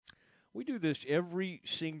We do this every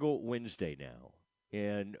single Wednesday now,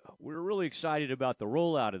 and we're really excited about the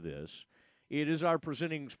rollout of this. It is our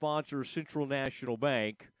presenting sponsor, Central National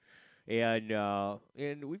Bank, and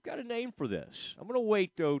we've got a name for this. I'm going to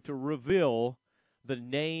wait, though, to reveal the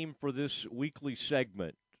name for this weekly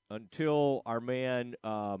segment until our man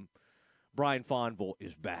Brian Fonville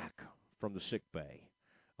is back from the sick bay.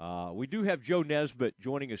 We do have Joe Nesbitt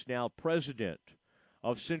joining us now, president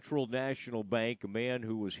of Central National Bank, a man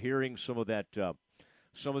who was hearing some of that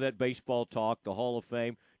baseball talk, the Hall of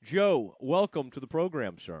Fame. Joe, welcome to the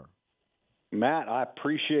program, sir. Matt, I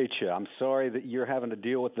appreciate you. I'm sorry that you're having to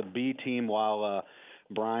deal with the B team while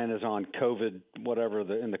Brian is on COVID,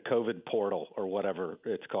 in the COVID portal or whatever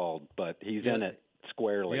it's called, but he's in it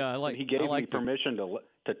squarely. Yeah, he gave me permission to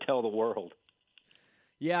tell the world.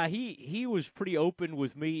 Yeah, he was pretty open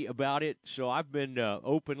with me about it, so I've been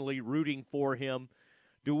openly rooting for him.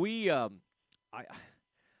 This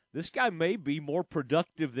guy may be more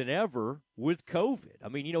productive than ever with COVID. I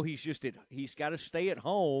mean, he's got to stay at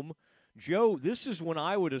home. Joe, this is when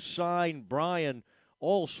I would assign Brian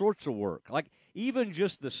all sorts of work, like even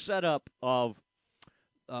just the setup of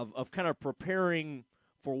kind of preparing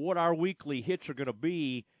for what our weekly hits are going to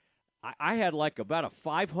be. I had like about a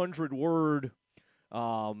 500-word,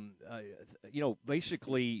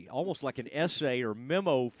 basically almost like an essay or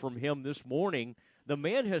memo from him this morning. The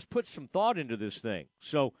man has put some thought into this thing.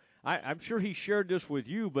 So I'm sure he shared this with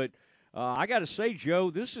you, but I got to say,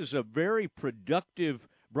 Joe, this is a very productive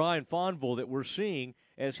Brian Fonville that we're seeing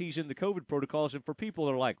as he's in the COVID protocols. And for people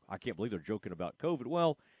that are like, I can't believe they're joking about COVID.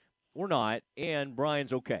 Well, we're not, and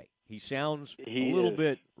Brian's okay. He sounds a little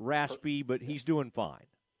bit raspy, but he's doing fine.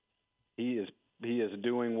 He is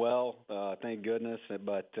doing well, thank goodness,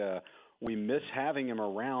 but we miss having him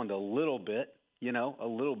around a little bit, a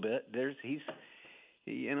little bit.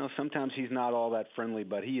 Sometimes he's not all that friendly,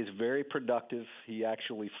 but he is very productive. He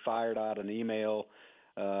actually fired out an email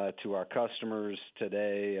to our customers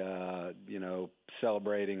today,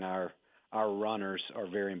 celebrating our runners are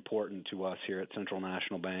very important to us here at Central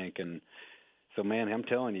National Bank. And so, man, I'm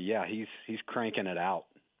telling you, yeah, he's cranking it out.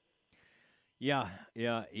 Yeah.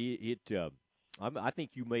 I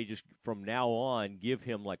think you may just from now on give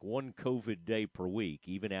him like one COVID day per week,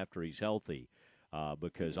 even after he's healthy.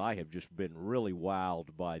 Because I have just been really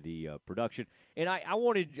wowed by the production. And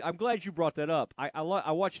I'm glad you brought that up. I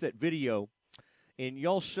watched that video, and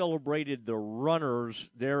y'all celebrated the runners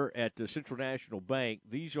there at the Central National Bank.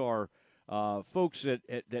 These are folks that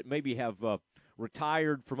maybe have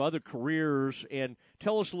retired from other careers. And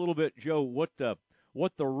tell us a little bit, Joe, what the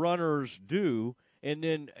runners do, and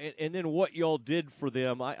then what y'all did for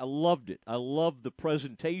them. I loved it. I loved the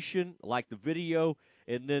presentation, like the video,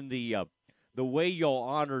 and then the way y'all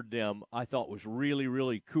honored them, I thought was really,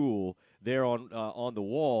 really cool there on the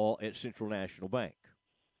wall at Central National Bank.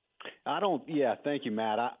 Thank you,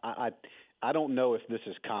 Matt. I don't know if this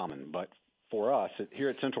is common, but for us here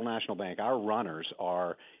at Central National Bank, our runners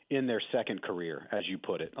are in their second career, as you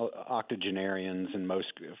put it, octogenarians, and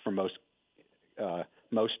most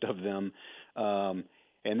of them,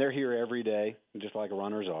 and they're here every day, just like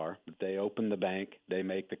runners are. They open the bank, they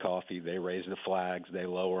make the coffee, they raise the flags, they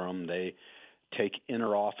lower them, they take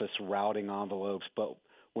inter-office routing envelopes. But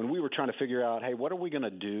when we were trying to figure out, hey, what are we going to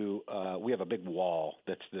do? We have a big wall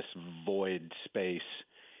that's this void space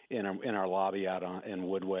in our lobby out in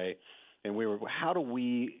Woodway, and how do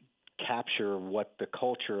we capture what the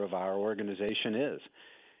culture of our organization is?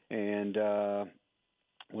 And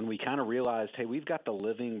when we kind of realized, hey, we've got the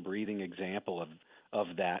living, breathing example of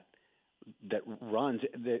that runs.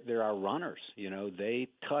 They're our runners. They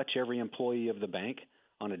touch every employee of the bank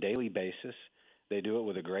on a daily basis. They do it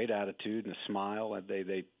with a great attitude and a smile. They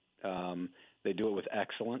do it with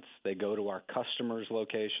excellence. They go to our customers'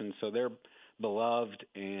 locations, so they're beloved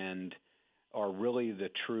and are really the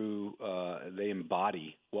true. They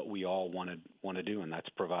embody what we all want to do, and that's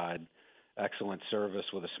provide excellent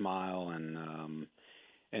service with a smile.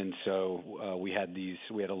 And so we had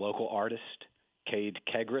a local artist, Cade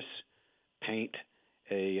Kegris, paint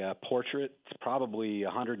a portrait. It's probably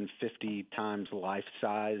 150 times life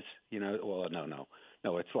size.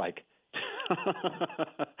 No, it's like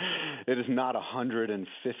it is not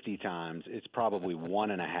 150 times. It's probably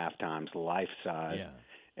 1.5 times life size. Yeah.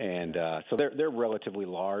 And so they're relatively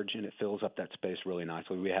large, and it fills up that space really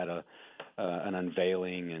nicely. We had an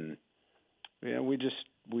unveiling, and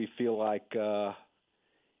we feel like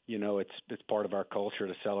it's part of our culture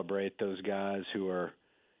to celebrate those guys who are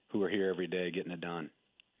here every day getting it done.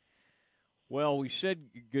 Well, we said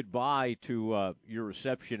goodbye to your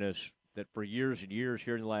receptionist that for years and years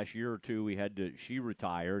here in the last year or two she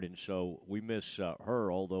retired, and so we miss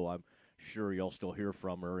her, although I'm sure you'll still hear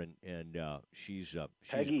from her, and she's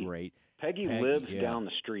Peggy, great. Peggy lives down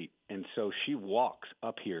the street, and so she walks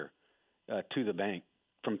up here to the bank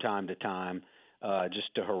from time to time,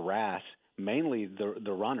 just to harass mainly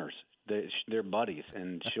the runners. They're buddies,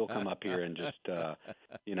 and she'll come up here and just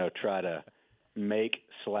try to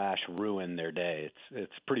make/ruin their day.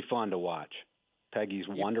 It's pretty fun to watch. Peggy's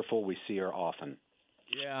wonderful. We see her often.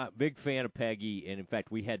 Yeah, big fan of Peggy, and in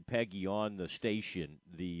fact, we had Peggy on the station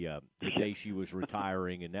the day she was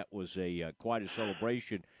retiring, and that was quite a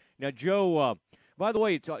celebration. Now, Joe, by the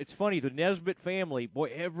way, it's funny, the Nesbitt family,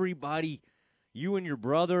 boy, everybody, you and your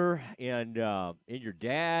brother and your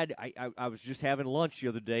dad. I was just having lunch the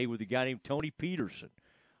other day with a guy named Tony Peterson,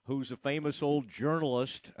 who's a famous old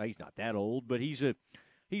journalist. He's not that old, but he's a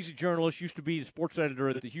journalist. Used to be the sports editor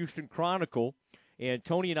at the Houston Chronicle. And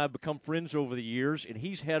Tony and I have become friends over the years, and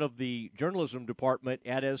he's head of the journalism department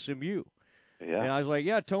at SMU. Yeah. And I was like,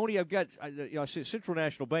 yeah, Tony, I said Central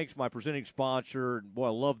National Bank's my presenting sponsor. And, boy,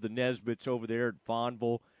 I love the Nesbitts over there at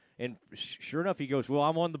Fonville. And sure enough, he goes, well,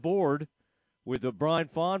 I'm on the board with Brian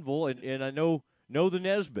Fonville, and I know the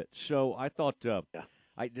Nesbitts. So I thought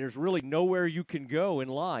there's really nowhere you can go in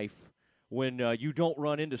life when you don't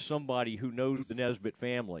run into somebody who knows the Nesbitt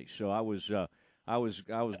family. So I was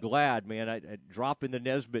glad, man. Dropping the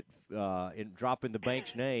Nesbitt and dropping the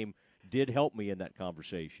bank's name did help me in that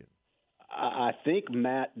conversation. I think,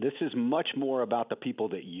 Matt, this is much more about the people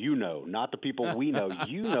that you know, not the people we know.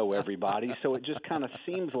 You know everybody, so it just kind of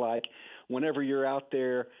seems like whenever you're out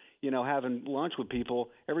there, having lunch with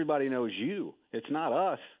people, everybody knows you. It's not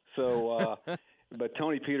us. So, but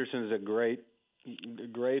Tony Peterson is a great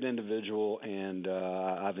individual, and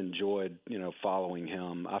I've enjoyed following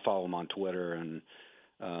him. I follow him on Twitter and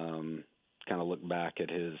kind of look back at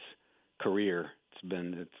his career.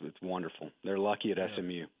 It's wonderful. They're lucky at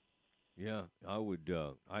SMU. Yeah, I would.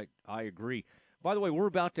 I agree. By the way, we're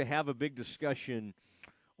about to have a big discussion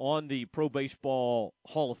on the Pro Baseball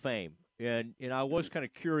Hall of Fame, and I was kind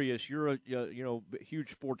of curious. You're a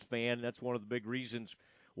huge sports fan. That's one of the big reasons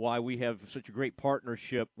why we have such a great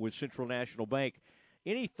partnership with Central National Bank.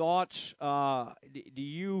 Any thoughts? Do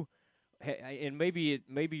you? And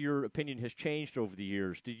maybe your opinion has changed over the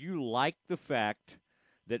years. Do you like the fact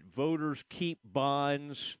that voters keep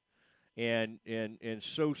Bonds and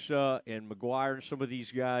Sosa and McGuire and some of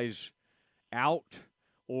these guys out,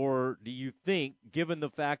 or do you think, given the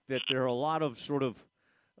fact that there are a lot of sort of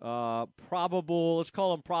probable, let's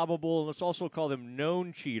call them probable, and let's also call them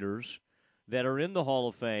known cheaters that are in the Hall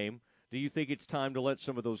of Fame, do you think it's time to let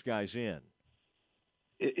some of those guys in?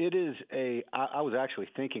 It is I was actually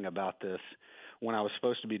thinking about this when I was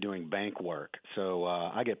supposed to be doing bank work. So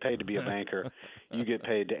I get paid to be a banker. You get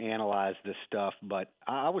paid to analyze this stuff. But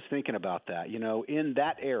I was thinking about that. In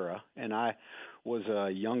that era, and I was a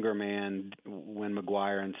younger man when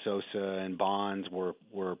McGuire and Sosa and Bonds were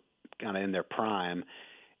kind of in their prime.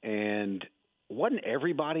 And wasn't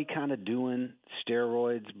everybody kind of doing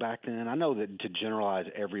steroids back then? I know that to generalize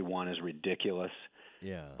everyone is ridiculous.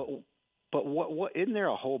 Yeah. But what isn't there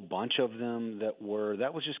a whole bunch of them that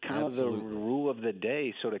was just kind Absolutely. of the rule of the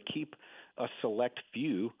day? So to keep a select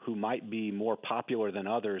few who might be more popular than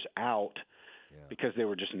others out because they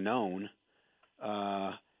were just known,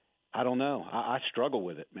 I don't know. I struggle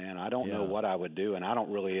with it, man. I don't know what I would do, and I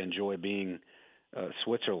don't really enjoy being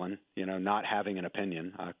Switzerland, not having an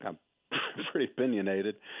opinion. I'm pretty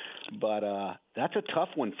opinionated, but that's a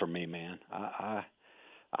tough one for me, man.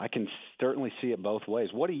 I can certainly see it both ways.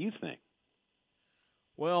 What do you think?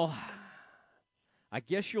 Well, I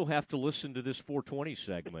guess you'll have to listen to this 420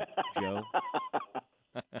 segment, Joe.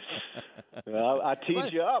 Well, I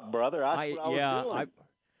teed you up, brother. I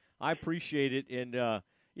appreciate it, and a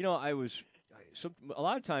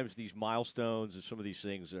lot of times these milestones and some of these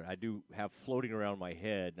things that I do have floating around my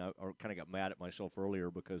head, and I kind of got mad at myself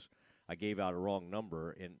earlier because I gave out a wrong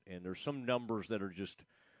number, and there's some numbers that are just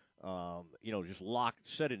just locked,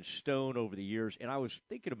 set in stone over the years. And I was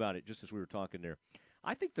thinking about it just as we were talking there.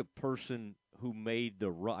 I think the person who made the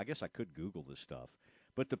run, I guess I could Google this stuff,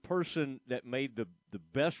 but the person that made the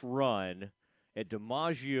best run at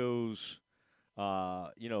DiMaggio's,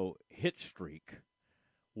 hit streak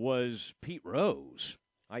was Pete Rose.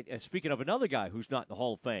 Speaking of another guy who's not in the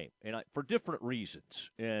Hall of Fame, and for different reasons.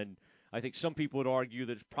 And I think some people would argue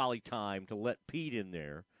that it's probably time to let Pete in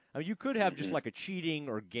there. I mean, you could have just like a cheating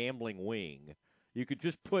or gambling wing. You could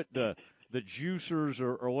just put the juicers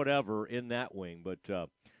or whatever in that wing, but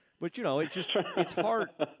it's hard.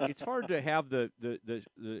 It's hard to have the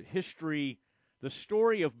history, the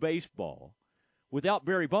story of baseball, without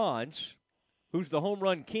Barry Bonds, who's the home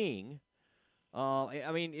run king,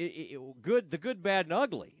 I mean, the good, bad, and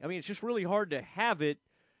ugly. I mean, it's just really hard to have it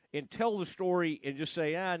and tell the story and just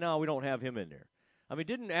say, no, we don't have him in there. I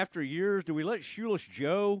mean, after years, did we let Shoeless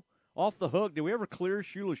Joe off the hook? Did we ever clear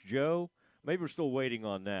Shoeless Joe? Maybe we're still waiting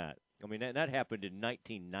on that. I mean, that happened in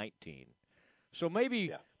 1919. So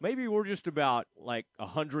maybe we're just about like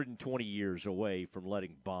 120 years away from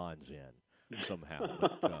letting Bonds in somehow.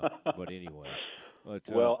 But anyway.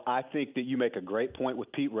 Well, I think that you make a great point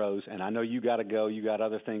with Pete Rose, and I know you got to go. You got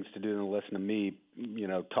other things to do than listen to me,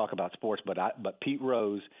 talk about sports. But Pete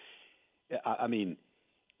Rose, I mean,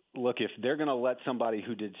 look, if they're going to let somebody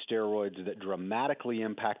who did steroids that dramatically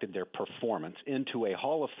impacted their performance into a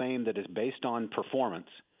Hall of Fame that is based on performance,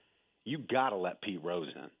 you got to let Pete Rose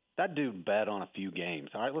in. That dude bet on a few games.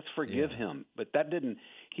 All right, let's forgive him. But that didn't.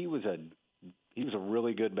 He was a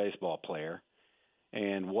really good baseball player,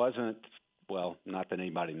 and wasn't. Well, not that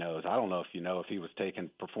anybody knows. I don't know if you know if he was taking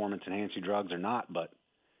performance-enhancing drugs or not, but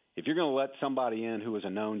if you're going to let somebody in who is a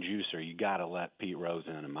known juicer, you got to let Pete Rose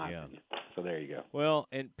in my opinion. So there you go. Well,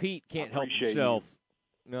 and Pete can't help himself.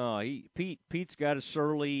 You. No, Pete's got a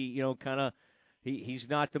surly, kind of. He's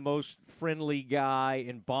not the most friendly guy,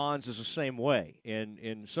 and Bonds is the same way.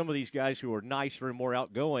 And some of these guys who are nicer and more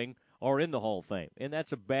outgoing are in the Hall of Fame, and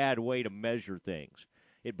that's a bad way to measure things.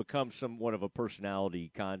 It becomes somewhat of a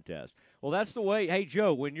personality contest. Well, that's the way. Hey,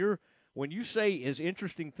 Joe, when you say as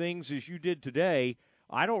interesting things as you did today,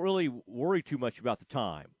 I don't really worry too much about the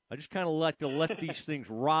time. I just kind of like to let these things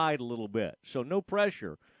ride a little bit. So no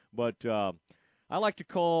pressure. But I like to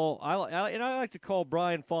call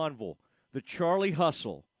Brian Fonville the Charlie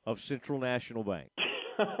Hustle of Central National Bank.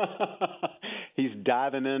 He's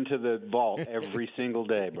diving into the vault every single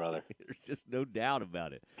day, brother. There's just no doubt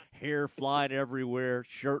about it. Hair flying everywhere,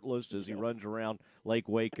 shirtless as he runs around Lake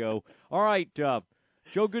Waco. All right, Joe,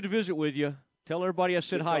 good to visit with you. Tell everybody I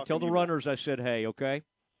said hi. Tell the runners I said hey, okay?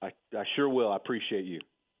 I sure will. I appreciate you.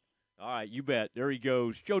 All right, you bet. There he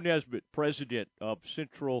goes. Joe Nesbitt, president of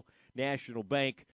Central National Bank.